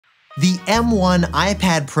The M1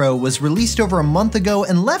 iPad Pro was released over a month ago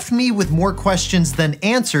and left me with more questions than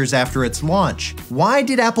answers after its launch. Why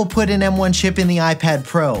did Apple put an M1 chip in the iPad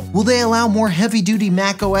Pro? Will they allow more heavy-duty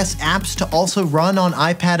macOS apps to also run on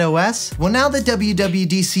iPadOS? Well, now that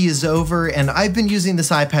WWDC is over and I've been using this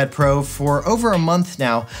iPad Pro for over a month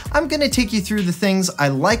now, I'm going to take you through the things I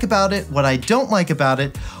like about it, what I don't like about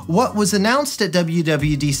it, what was announced at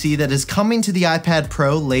WWDC that is coming to the iPad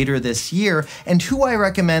Pro later this year, and who I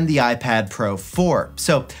recommend the iPad Pro for.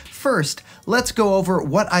 So first, let's go over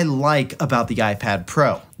what I like about the iPad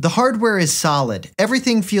Pro. The hardware is solid.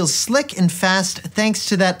 Everything feels slick and fast thanks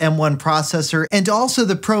to that M1 processor and also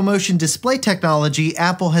the ProMotion display technology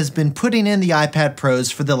Apple has been putting in the iPad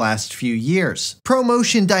Pros for the last few years.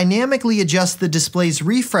 ProMotion dynamically adjusts the display's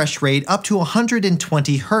refresh rate up to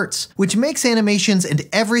 120 Hz, which makes animations and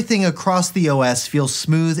everything across the OS feel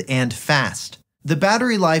smooth and fast. The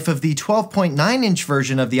battery life of the 12.9-inch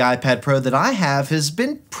version of the iPad Pro that I have has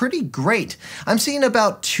been pretty great. I'm seeing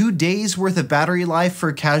about 2 days worth of battery life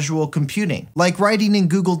for casual computing, like writing in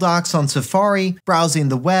Google Docs on Safari, browsing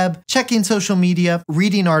the web, checking social media,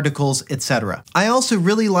 reading articles, etc. I also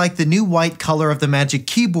really like the new white color of the Magic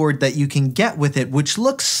Keyboard that you can get with it, which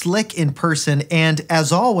looks slick in person, and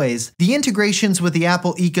as always, the integrations with the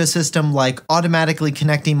Apple ecosystem like automatically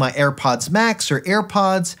connecting my AirPods Max or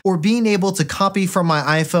AirPods, or being able to copy from my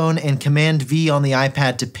iPhone and Command V on the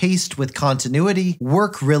iPad to paste with continuity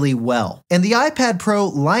work really well. And the iPad Pro,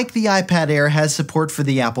 like the iPad Air, has support for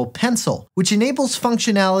the Apple Pencil, which enables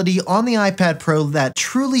functionality on the iPad Pro that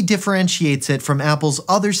truly differentiates it from Apple's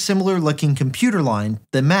other similar looking computer line,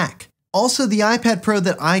 the Mac. Also, the iPad Pro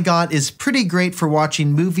that I got is pretty great for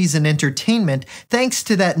watching movies and entertainment thanks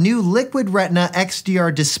to that new liquid Retina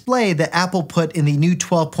XDR display that Apple put in the new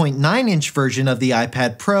 12.9-inch version of the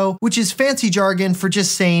iPad Pro, which is fancy jargon for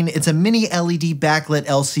just saying it's a mini LED backlit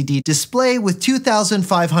LCD display with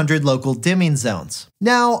 2,500 local dimming zones.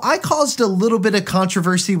 Now, I caused a little bit of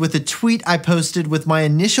controversy with a tweet I posted with my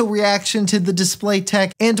initial reaction to the display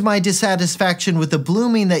tech and my dissatisfaction with the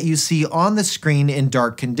blooming that you see on the screen in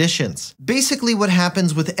dark conditions. Basically, what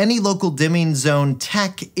happens with any local dimming zone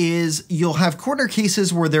tech is you'll have corner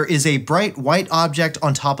cases where there is a bright white object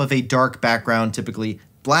on top of a dark background, typically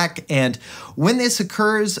black, and when this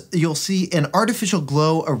occurs, you'll see an artificial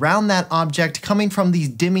glow around that object coming from the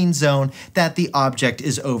dimming zone that the object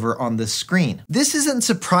is over on the screen. This isn't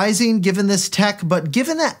surprising given this tech, but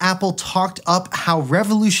given that Apple talked up how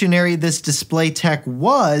revolutionary this display tech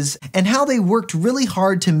was and how they worked really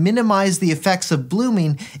hard to minimize the effects of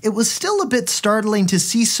blooming, it was still a bit startling to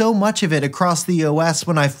see so much of it across the OS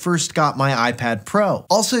when I first got my iPad Pro.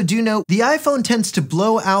 Also, do note, the iPhone tends to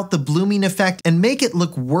blow out the blooming effect and make it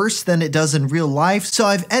look worse than it does in real life, so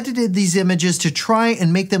I've edited these images to try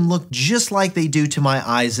and make them look just like they do to my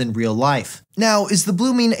eyes in real life. Now, is the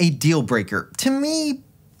blooming a deal breaker? To me,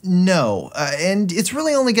 no, and it's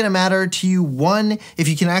really only going to matter to you, one, if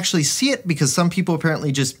you can actually see it, because some people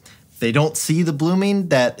apparently they don't see the blooming.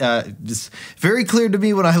 That is very clear to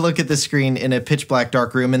me when I look at the screen in a pitch black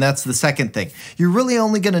dark room, and that's the second thing. You're really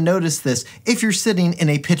only going to notice this if you're sitting in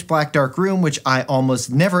a pitch black dark room, which I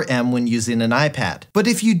almost never am when using an iPad. But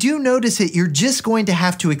if you do notice it, you're just going to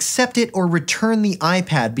have to accept it or return the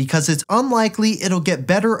iPad because it's unlikely it'll get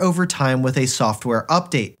better over time with a software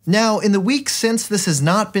update. Now, in the weeks since, this has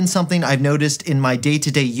not been something I've noticed in my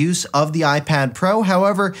day-to-day use of the iPad Pro.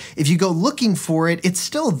 However, if you go looking for it, it's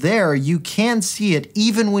still there. You can see it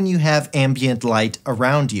even when you have ambient light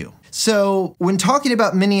around you. So when talking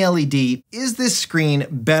about mini LED, is this screen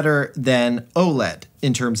better than OLED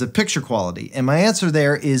in terms of picture quality? And my answer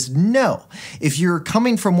there is no. If you're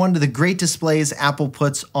coming from one of the great displays Apple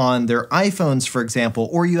puts on their iPhones, for example,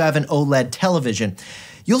 or you have an OLED television,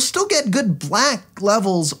 you'll still get good black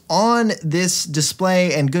levels on this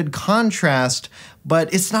display and good contrast,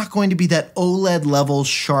 but it's not going to be that OLED level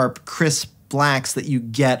sharp, crisp blacks that you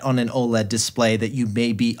get on an OLED display that you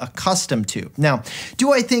may be accustomed to. Now,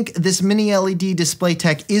 do I think this mini LED display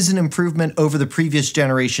tech is an improvement over the previous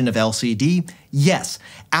generation of LCD? Yes,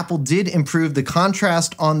 Apple did improve the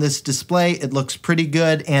contrast on this display. It looks pretty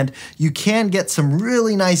good, and you can get some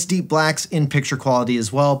really nice deep blacks in picture quality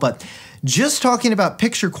as well, but just talking about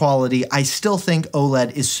picture quality, I still think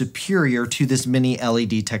OLED is superior to this mini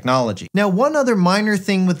LED technology. Now, one other minor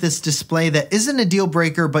thing with this display that isn't a deal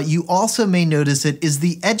breaker, but you also may notice it, is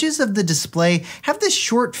the edges of the display have this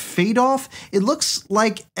short fade off. It looks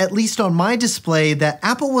like, at least on my display, that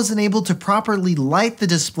Apple wasn't able to properly light the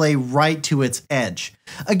display right to its edge.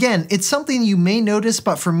 Again, it's something you may notice,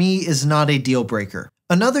 but for me is not a deal breaker.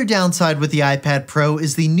 Another downside with the iPad Pro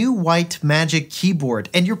is the new white Magic Keyboard,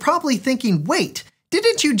 and you're probably thinking, wait,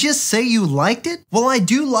 Didn't you just say you liked it? Well, I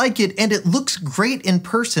do like it and it looks great in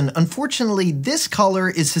person. Unfortunately, this color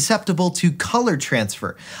is susceptible to color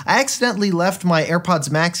transfer. I accidentally left my AirPods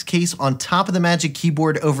Max case on top of the Magic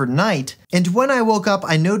Keyboard overnight, and when I woke up,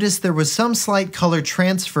 I noticed there was some slight color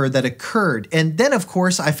transfer that occurred. And then, of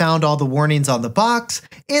course, I found all the warnings on the box,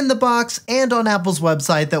 in the box, and on Apple's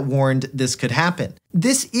website that warned this could happen.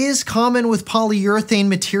 This is common with polyurethane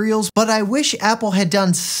materials, but I wish Apple had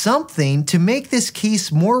done something to make this case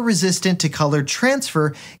more resistant to color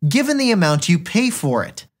transfer given the amount you pay for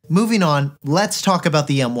it. Moving on, let's talk about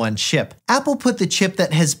the M1 chip. Apple put the chip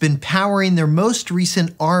that has been powering their most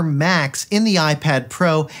recent ARM Macs in the iPad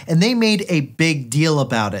Pro, and they made a big deal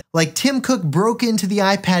about it. Like Tim Cook broke into the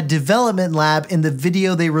iPad development lab in the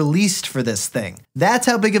video they released for this thing. That's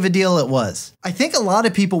how big of a deal it was. I think a lot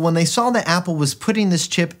of people, when they saw that Apple was putting this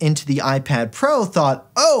chip into the iPad Pro,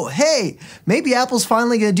 thought, oh, hey, maybe Apple's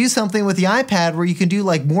finally gonna do something with the iPad where you can do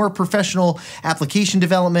like more professional application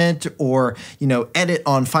development or, edit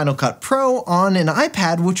on Final Cut Pro on an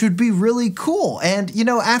iPad, which would be really cool. And,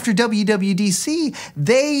 after WWDC,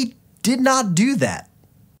 they did not do that.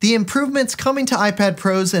 The improvements coming to iPad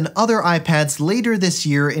Pros and other iPads later this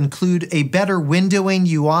year include a better windowing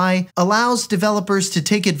UI, allows developers to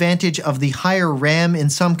take advantage of the higher RAM in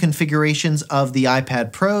some configurations of the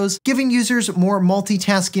iPad Pros, giving users more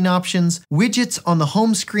multitasking options, widgets on the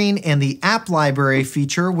home screen and the app library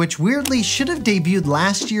feature, which weirdly should have debuted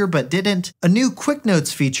last year but didn't, a new Quick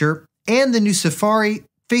Notes feature, and the new Safari,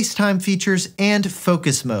 FaceTime features, and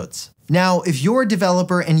focus modes. Now, if you're a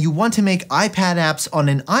developer and you want to make iPad apps on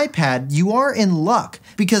an iPad, you are in luck,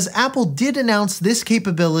 because Apple did announce this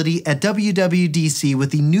capability at WWDC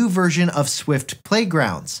with the new version of Swift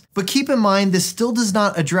Playgrounds. But keep in mind, this still does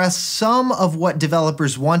not address some of what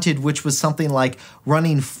developers wanted, which was something like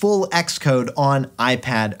running full Xcode on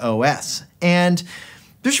iPad OS. And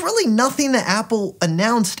there's really nothing that Apple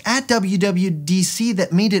announced at WWDC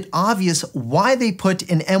that made it obvious why they put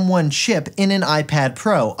an M1 chip in an iPad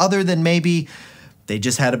Pro, other than maybe they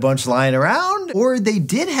just had a bunch lying around, or they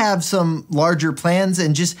did have some larger plans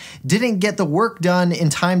and just didn't get the work done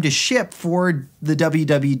in time to ship for the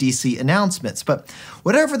WWDC announcements. But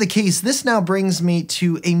whatever the case, this now brings me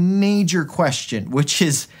to a major question, which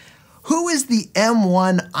is, who is the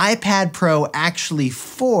M1 iPad Pro actually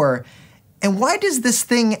for? And why does this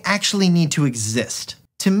thing actually need to exist?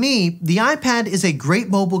 To me, the iPad is a great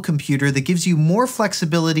mobile computer that gives you more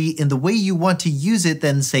flexibility in the way you want to use it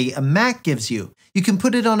than, say, a Mac gives you. You can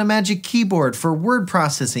put it on a Magic Keyboard for word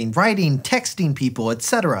processing, writing, texting people,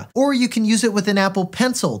 etc. Or you can use it with an Apple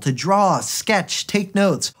Pencil to draw, sketch, take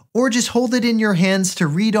notes, or just hold it in your hands to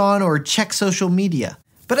read on or check social media.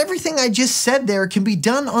 But everything I just said there can be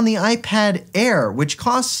done on the iPad Air, which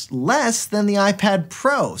costs less than the iPad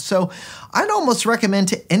Pro. So I'd almost recommend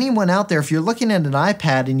to anyone out there, if you're looking at an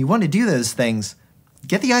iPad and you want to do those things,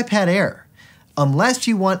 get the iPad Air. Unless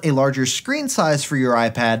you want a larger screen size for your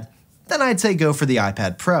iPad, then I'd say go for the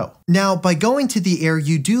iPad Pro. Now, by going to the Air,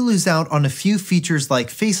 you do lose out on a few features like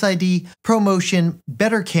Face ID, ProMotion,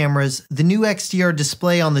 better cameras, the new XDR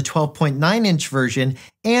display on the 12.9-inch version,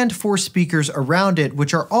 and 4 speakers around it,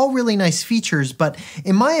 which are all really nice features, but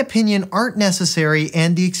in my opinion aren't necessary,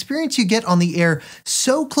 and the experience you get on the Air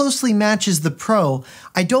so closely matches the Pro,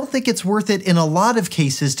 I don't think it's worth it in a lot of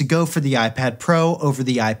cases to go for the iPad Pro over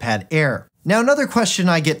the iPad Air. Now, another question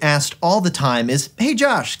I get asked all the time is, hey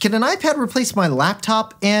Josh, can an iPad replace my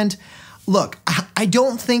laptop? And look, I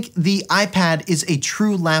don't think the iPad is a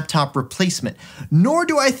true laptop replacement, nor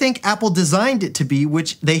do I think Apple designed it to be,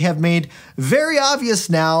 which they have made very obvious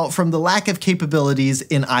now from the lack of capabilities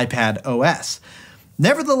in iPad OS.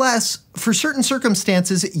 Nevertheless, for certain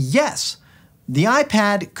circumstances, yes, the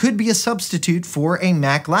iPad could be a substitute for a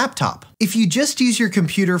Mac laptop. If you just use your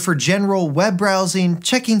computer for general web browsing,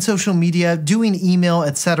 checking social media, doing email,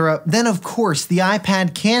 etc., then of course the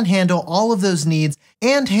iPad can handle all of those needs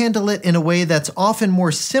and handle it in a way that's often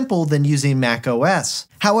more simple than using Mac OS.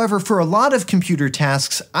 However, for a lot of computer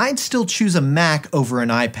tasks, I'd still choose a Mac over an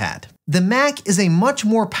iPad. The Mac is a much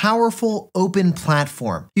more powerful, open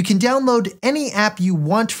platform. You can download any app you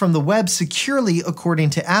want from the web securely according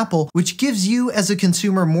to Apple, which gives you as a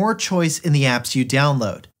consumer more choice in the apps you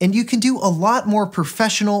download. And you can do a lot more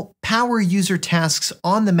professional, power user tasks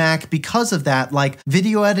on the Mac because of that, like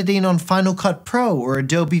video editing on Final Cut Pro or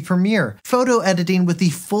Adobe Premiere, photo editing with the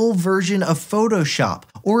full version of Photoshop,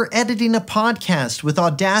 or editing a podcast with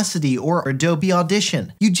Audacity or Adobe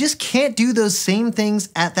Audition. You just can't do those same things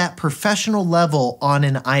at that professional level on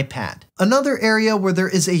an iPad. Another area where there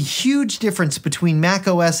is a huge difference between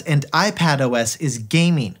macOS and iPadOS is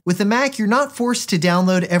gaming. With the Mac, you're not forced to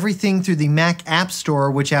download everything through the Mac App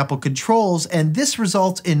Store, which Apple controls, and this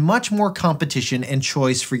results in much more competition and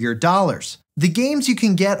choice for your dollars. The games you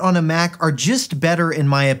can get on a Mac are just better in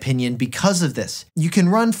my opinion because of this. You can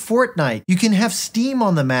run Fortnite, you can have Steam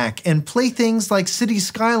on the Mac, and play things like City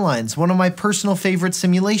Skylines, one of my personal favorite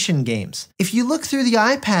simulation games. If you look through the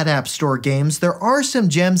iPad App Store games, there are some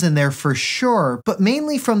gems in there for sure, but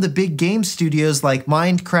mainly from the big game studios like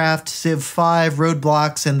Minecraft, Civ 5,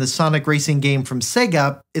 Roblox, and the Sonic racing game from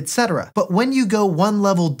Sega, etc. But when you go one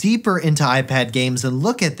level deeper into iPad games and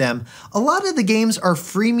look at them, a lot of the games are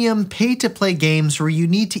freemium pay-to-play games where you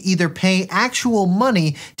need to either pay actual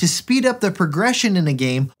money to speed up the progression in a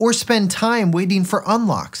game or spend time waiting for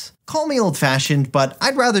unlocks. Call me old-fashioned, but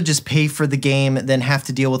I'd rather just pay for the game than have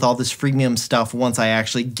to deal with all this freemium stuff once I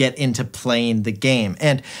actually get into playing the game.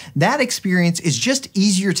 And that experience is just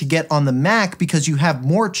easier to get on the Mac because you have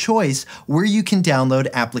more choice where you can download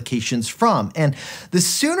applications from. And the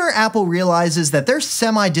sooner Apple realizes that their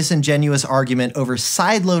semi-disingenuous argument over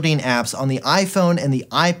sideloading apps on the iPhone and the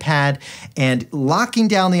iPad and locking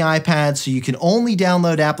down the iPad so you can only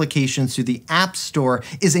download applications through the App Store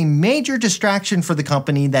is a major distraction for the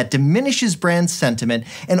company that diminishes brand sentiment,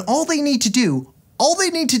 and all they need to do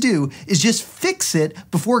is just fix it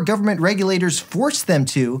before government regulators force them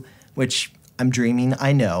to, which I'm dreaming,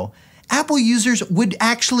 I know. Apple users would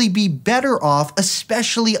actually be better off,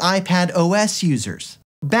 especially iPad OS users.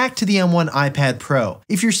 Back to the M1 iPad Pro.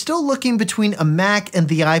 If you're still looking between a Mac and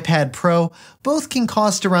the iPad Pro, both can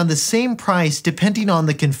cost around the same price depending on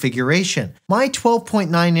the configuration. My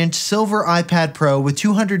 12.9-inch silver iPad Pro with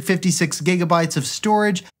 256 gigabytes of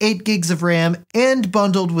storage, 8 gigs of RAM, and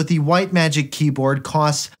bundled with the White Magic keyboard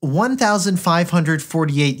costs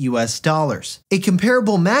 $1,548 US. A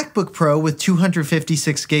comparable MacBook Pro with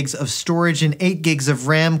 256 gigs of storage and 8 gigs of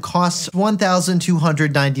RAM costs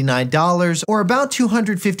 $1,299, or about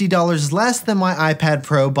 $250 less than my iPad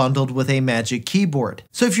Pro bundled with a Magic Keyboard.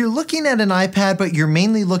 So if you're looking at an iPad but you're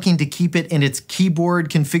mainly looking to keep it in its keyboard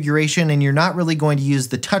configuration and you're not really going to use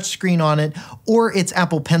the touchscreen on it or its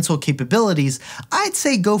Apple Pencil capabilities, I'd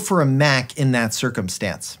say go for a Mac in that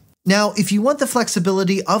circumstance. Now, if you want the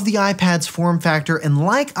flexibility of the iPad's form factor and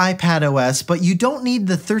like iPadOS, but you don't need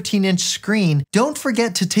the 13-inch screen, don't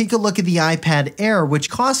forget to take a look at the iPad Air,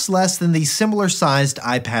 which costs less than the similar-sized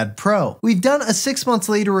iPad Pro. We've done a 6 months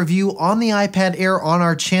later review on the iPad Air on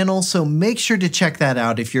our channel, so make sure to check that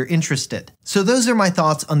out if you're interested. So those are my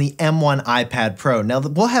thoughts on the M1 iPad Pro. Now,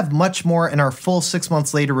 we'll have much more in our full 6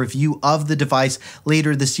 months later review of the device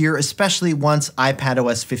later this year, especially once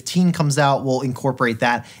iPadOS 15 comes out. We'll incorporate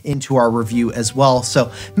that into our review as well.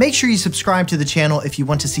 So make sure you subscribe to the channel if you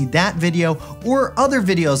want to see that video or other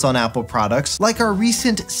videos on Apple products, like our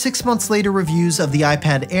recent 6 months later reviews of the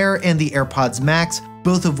iPad Air and the AirPods Max,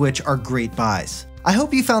 both of which are great buys. I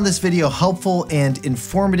hope you found this video helpful and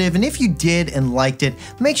informative, and if you did and liked it,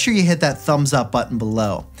 make sure you hit that thumbs up button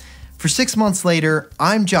below. For 6 months later,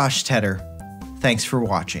 I'm Josh Tedder. Thanks for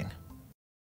watching.